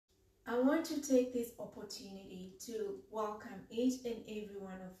want to take this opportunity to welcome each and every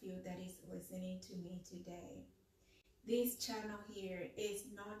one of you that is listening to me today. This channel here is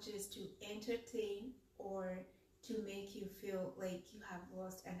not just to entertain or to make you feel like you have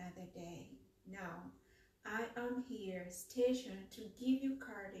lost another day. No, I am here stationed to give you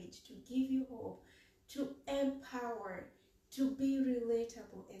courage, to give you hope, to empower, to be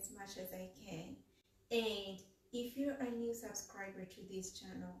relatable as much as I can. And if you're a new subscriber to this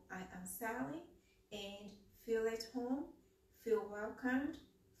channel, I am Sally, and feel at home, feel welcomed,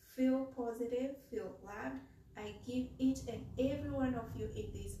 feel positive, feel loved. I give each and every one of you in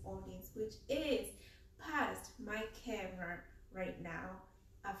this audience, which is past my camera right now,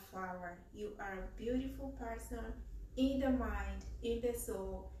 a flower. You are a beautiful person in the mind, in the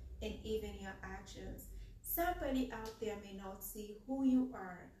soul, and even your actions. Somebody out there may not see who you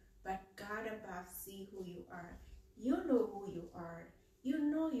are, but God above see who you are. You know who you are. You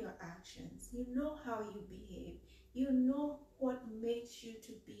know your actions. You know how you behave. You know what makes you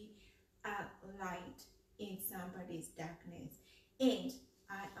to be a light in somebody's darkness. And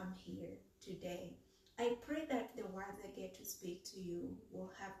I am here today. I pray that the words I get to speak to you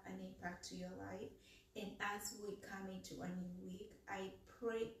will have an impact to your life. And as we come into a new week, I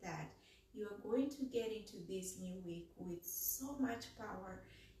pray that you are going to get into this new week with so much power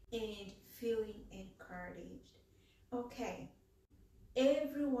and feeling encouraged. Okay,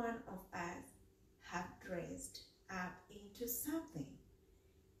 every one of us have dressed up into something.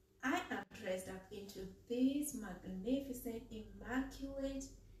 I am dressed up into this magnificent, immaculate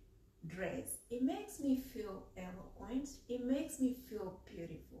dress. It makes me feel eloquent. It makes me feel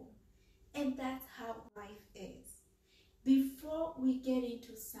beautiful. And that's how life is. Before we get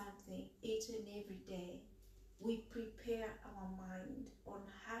into something each and every day, we prepare our mind on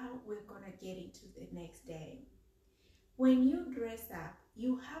how we're going to get into the next day. When you dress up,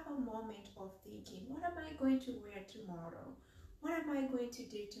 you have a moment of thinking, what am I going to wear tomorrow? What am I going to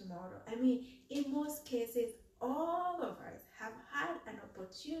do tomorrow? I mean, in most cases, all of us have had an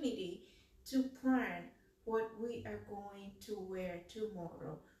opportunity to plan what we are going to wear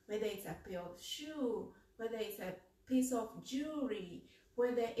tomorrow, whether it's a pair of shoes, whether it's a piece of jewelry,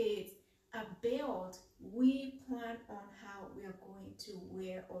 whether it's a belt. We plan on how we're going to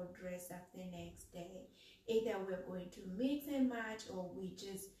wear or dress up the next day. Either we're going to mix and match, or we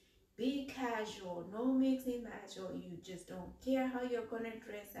just be casual, no mix and match, or you just don't care how you're going to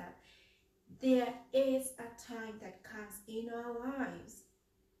dress up. There is a time that comes in our lives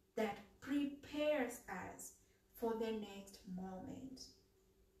that prepares us for the next moment.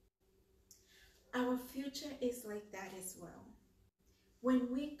 Our future is like that as well.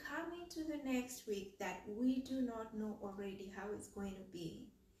 When we come into the next week that we do not know already how it's going to be,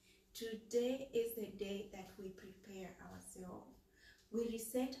 today is the day that we prepare ourselves. We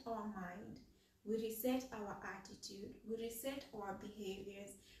reset our mind, we reset our attitude, we reset our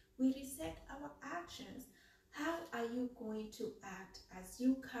behaviors, we reset our actions. How are you going to act as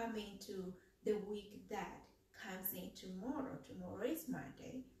you come into the week that comes in tomorrow? Tomorrow is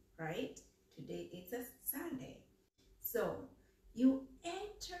Monday, right? Today it's a Sunday. So you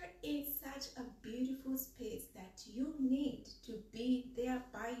enter in such a beautiful space that you need to be there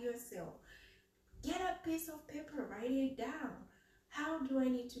by yourself. Get a piece of paper, write it down. How do I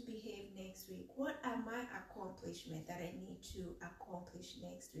need to behave next week? What are my accomplishments that I need to accomplish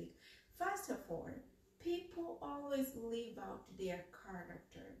next week? First of all, people always leave out their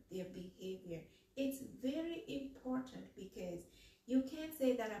character, their behavior. It's very important because you can't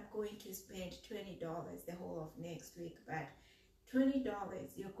say that I'm going to spend $20 the whole of next week, but $20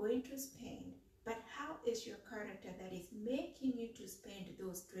 you're going to spend, but how is your character that is making you to spend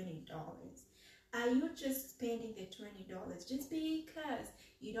those $20? Are you just spending the $20 just because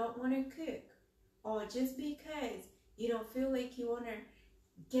you don't want to cook, or just because you don't feel like you want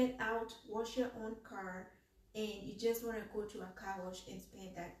to get out, wash your own car, and you just want to go to a car wash and spend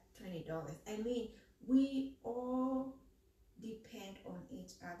that $20? I mean, we all depend on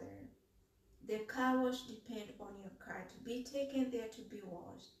each other. The car wash depends on your car to be taken there to be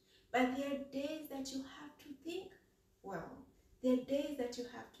washed. But there are days that you have to think well. There are days that you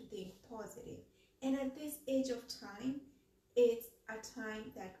have to think positive. And at this age of time, it's a time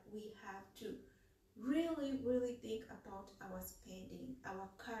that we have to really, really think about our spending, our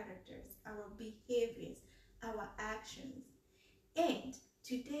characters, our behaviors, our actions. And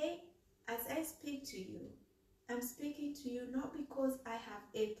today, as I speak to you, I'm speaking to you not because I have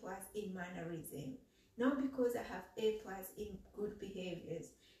A+ in mannerism, not because I have A+ in good behaviors,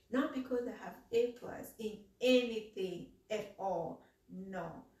 not because I have A+ in anything at all. No,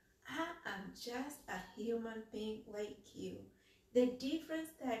 I am just a human being like you. The difference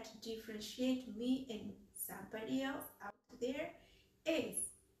that differentiates me and somebody else out there is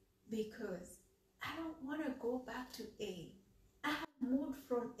because I don't want to go back to A. I have moved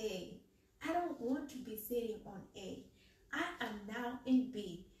from A. I don't want to be sitting on A. I am now in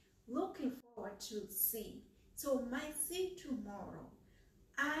B, looking forward to C. So my C tomorrow,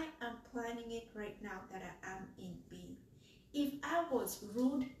 I am planning it right now that I am in B. If I was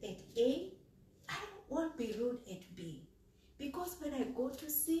rude at A, I don't want to be rude at B. Because when I go to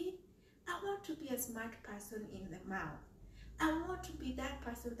C, I want to be a smart person in the mouth. I want to be that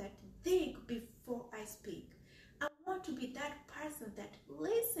person that thinks before I speak. I want to be that person that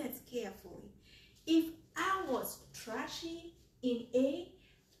listens carefully. If I was trashy in A,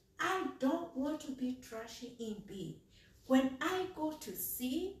 I don't want to be trashy in B. When I go to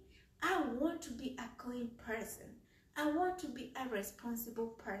C, I want to be a clean person. I want to be a responsible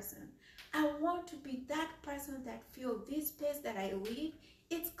person. I want to be that person that feels this space that I live,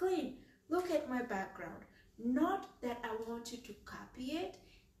 it's clean. Look at my background. Not that I want you to copy it.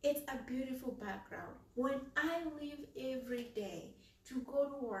 It's a beautiful background. When I leave every day to go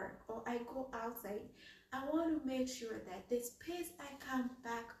to work or I go outside, I want to make sure that the space I come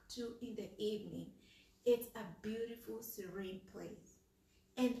back to in the evening, it's a beautiful, serene place.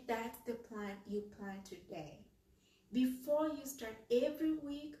 And that's the plan you plan today. Before you start every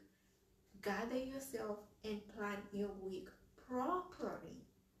week, gather yourself and plan your week properly.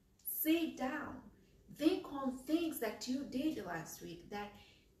 Sit down. Think on things that you did last week that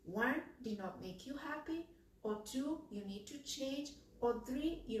one, did not make you happy, or two, you need to change, or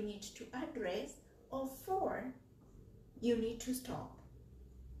three, you need to address, or four, you need to stop.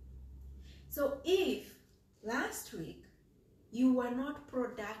 So if last week you were not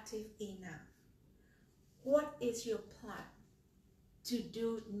productive enough, what is your plan to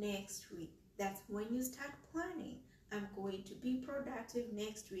do next week? That's when you start planning. I'm going to be productive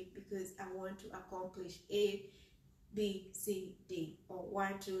next week because I want to accomplish A, B, C, D, or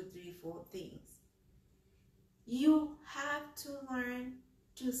 1, 2, 3, 4 things. You have to learn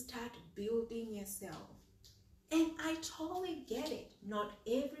to start building yourself. And I totally get it. Not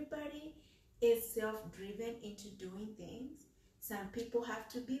everybody is self-driven into doing things. Some people have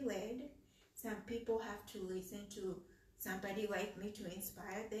to be led. Some people have to listen to somebody like me to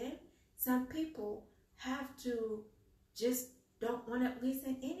inspire them. Some people have to just don't want to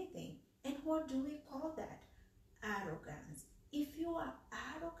listen anything. And what do we call that? Arrogance. If you are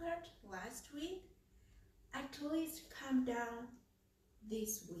arrogant last week, at least calm down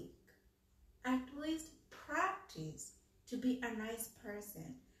this week. At least practice to be a nice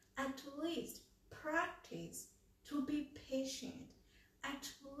person. At least practice to be patient. At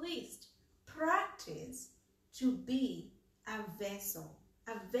least practice to be a vessel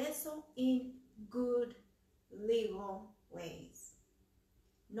in good legal ways.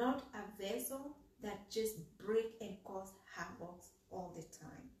 Not a vessel that just break and cause havoc all the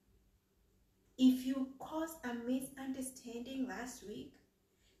time. If you caused a misunderstanding last week,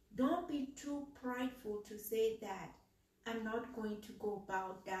 don't be too prideful to say that I'm not going to go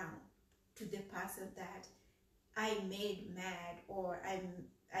bow down to the person that I made mad or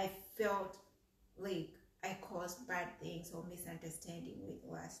I felt like I caused bad things or misunderstanding with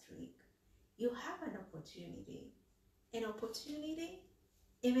last week. You have an opportunity. An opportunity,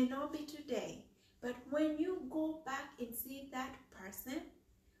 it may not be today, but when you go back and see that person,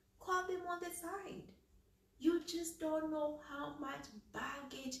 call them on the side. You just don't know how much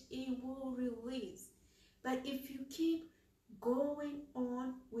baggage it will release. But if you keep going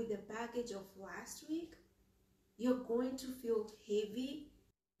on with the baggage of last week, you're going to feel heavy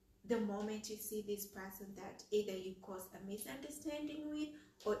the moment you see this person that either you caused a misunderstanding with,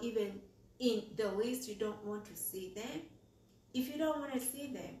 or even in the list you don't want to see them. If you don't want to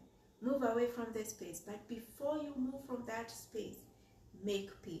see them, move away from the space. But before you move from that space, make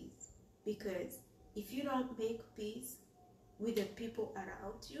peace. Because if you don't make peace with the people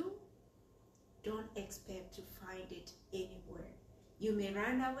around you, don't expect to find it anywhere. You may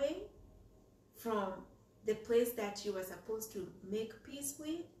run away from the place that you were supposed to make peace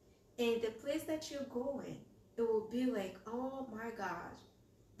with, and the place that you're going, it will be like, oh my gosh,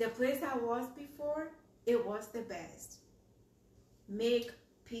 the place I was before, it was the best. Make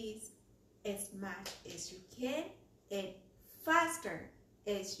peace as much as you can and faster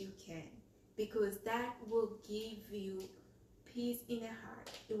as you can, because that will give you peace in the heart.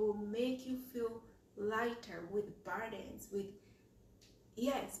 It will make you feel lighter with burdens, with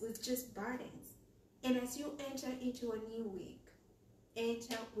just burdens. And as you enter into a new week,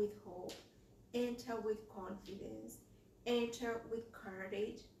 enter with hope, enter with confidence, enter with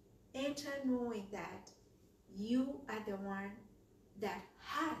courage, enter knowing that you are the one that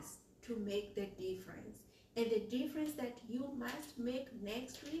has to make the difference. And the difference that you must make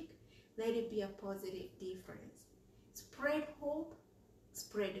next week, let it be a positive difference. Spread hope,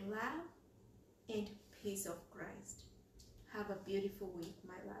 spread love, and peace of Christ. Have a beautiful week,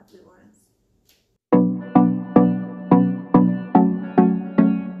 my lovely ones.